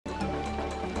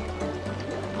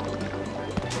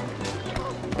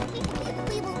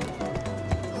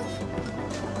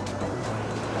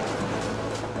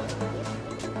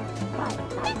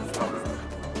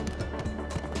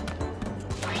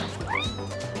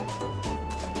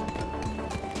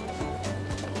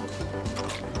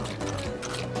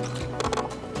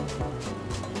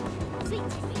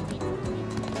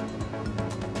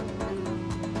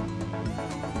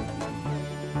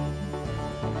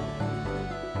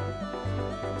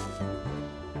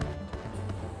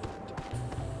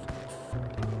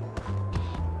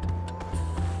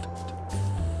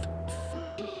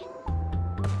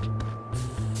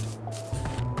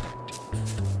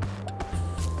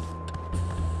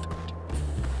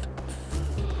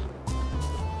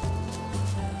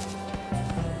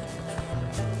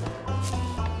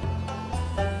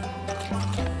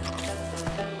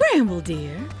Gramble,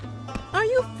 dear, are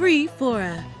you free for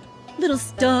a little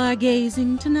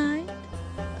stargazing tonight?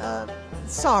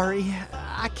 Sorry,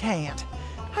 I can't.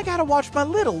 I gotta watch my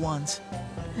little ones.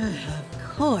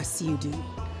 Of course you do.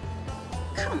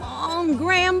 Come on,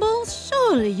 Gramble.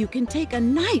 Surely you can take a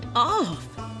night off.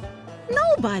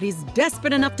 Nobody's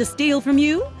desperate enough to steal from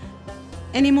you.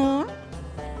 Anymore?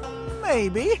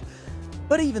 Maybe.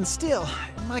 But even still,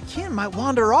 my kin might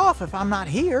wander off if I'm not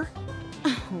here.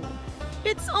 Oh,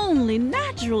 it's only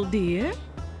natural, dear.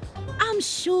 I'm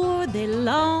sure they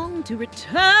long to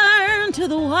return to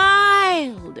the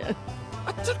wild.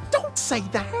 Don't say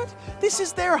that. This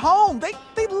is their home.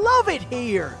 They love it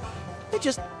here. They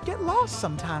just get lost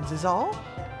sometimes is all.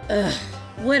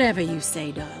 Whatever you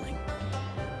say, darling.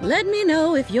 Let me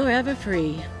know if you're ever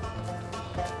free.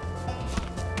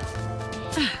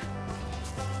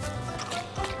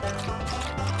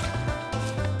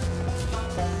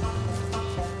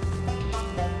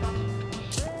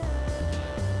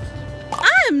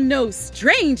 I am no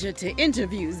stranger to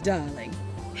interviews, darling.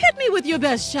 Hit me with your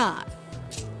best shot.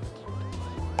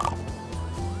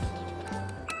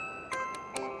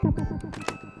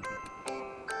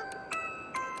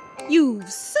 You've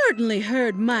certainly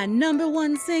heard my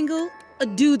 #1 single,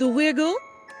 Do the Wiggle.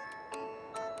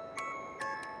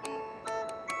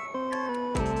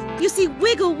 You see,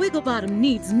 Wiggle Wiggle Bottom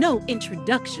needs no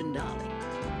introduction, darling.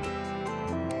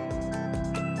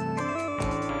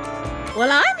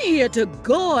 Well, I'm here to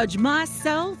gorge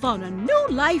myself on a new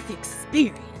life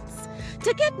experience,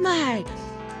 to get my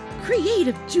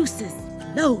creative juices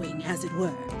flowing, as it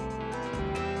were.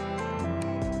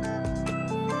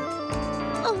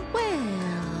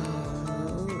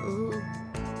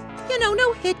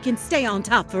 No hit can stay on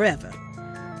top forever.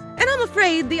 And I'm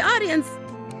afraid the audience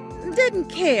didn't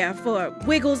care for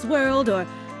Wiggle's World or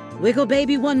Wiggle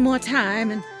Baby One More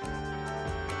Time, and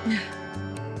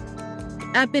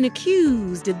I've been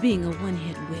accused of being a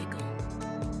one-hit wiggle.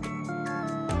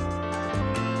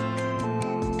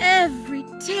 Every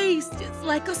taste is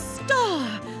like a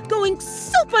star going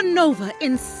supernova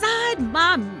inside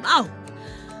my mouth.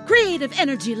 Creative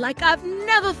energy like I've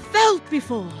never felt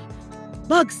before.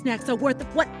 Bugsnax are worth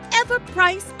whatever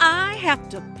price I have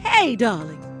to pay,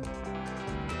 darling.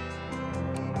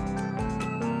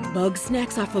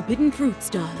 Bugsnax are forbidden fruits,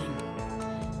 darling.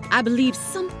 I believe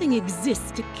something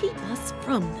exists to keep us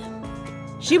from them.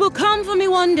 She will come for me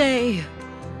one day,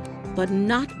 but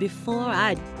not before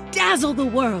I dazzle the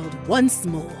world once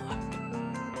more.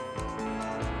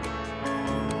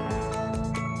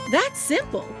 That's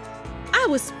simple. I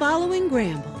was following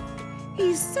Gramble.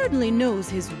 He certainly knows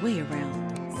his way around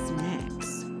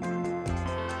snacks.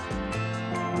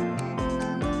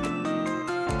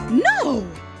 No!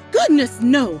 Goodness,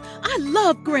 no! I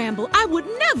love Gramble. I would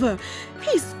never.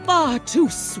 He's far too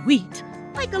sweet,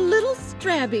 like a little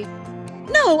strabby.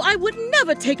 No, I would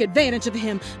never take advantage of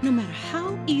him, no matter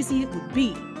how easy it would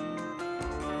be.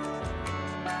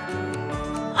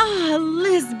 Ah,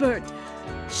 Lizbert.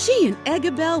 She and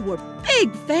Eggabell were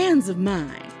big fans of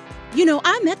mine. You know,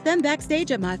 I met them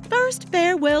backstage at my first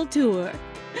farewell tour.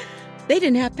 They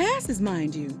didn't have passes,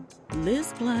 mind you.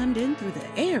 Liz climbed in through the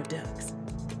air ducts.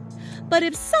 But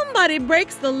if somebody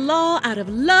breaks the law out of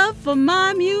love for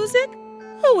my music,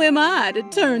 who am I to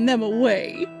turn them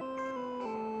away?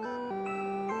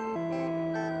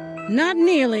 Not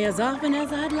nearly as often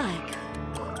as I'd like.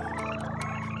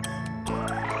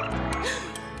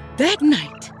 That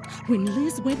night, when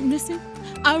Liz went missing,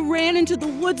 I ran into the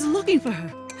woods looking for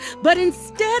her. But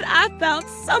instead, I found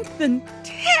something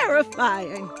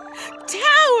terrifying,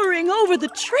 towering over the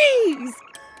trees.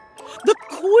 The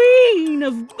queen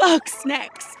of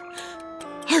Bugsnax.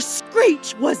 Her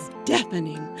screech was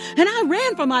deafening, and I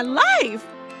ran for my life.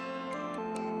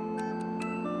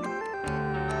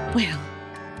 Well,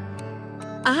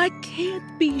 I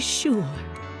can't be sure.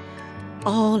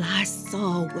 All I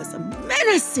saw was a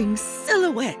menacing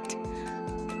silhouette.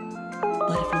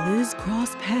 But if Liz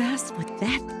crossed paths with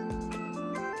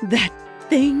that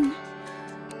thing,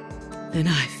 then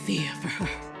I fear for her.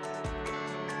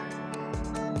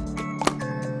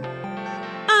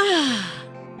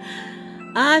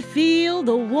 I feel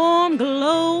the warm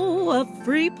glow of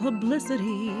free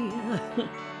publicity.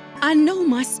 I know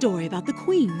my story about the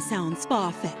Queen sounds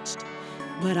far-fetched,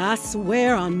 but I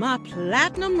swear on my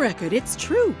platinum record it's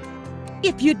true.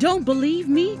 If you don't believe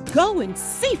me, go and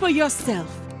see for yourself.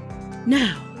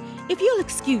 Now, if you'll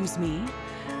excuse me,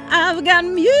 I've got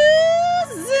music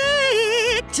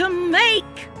to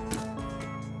make.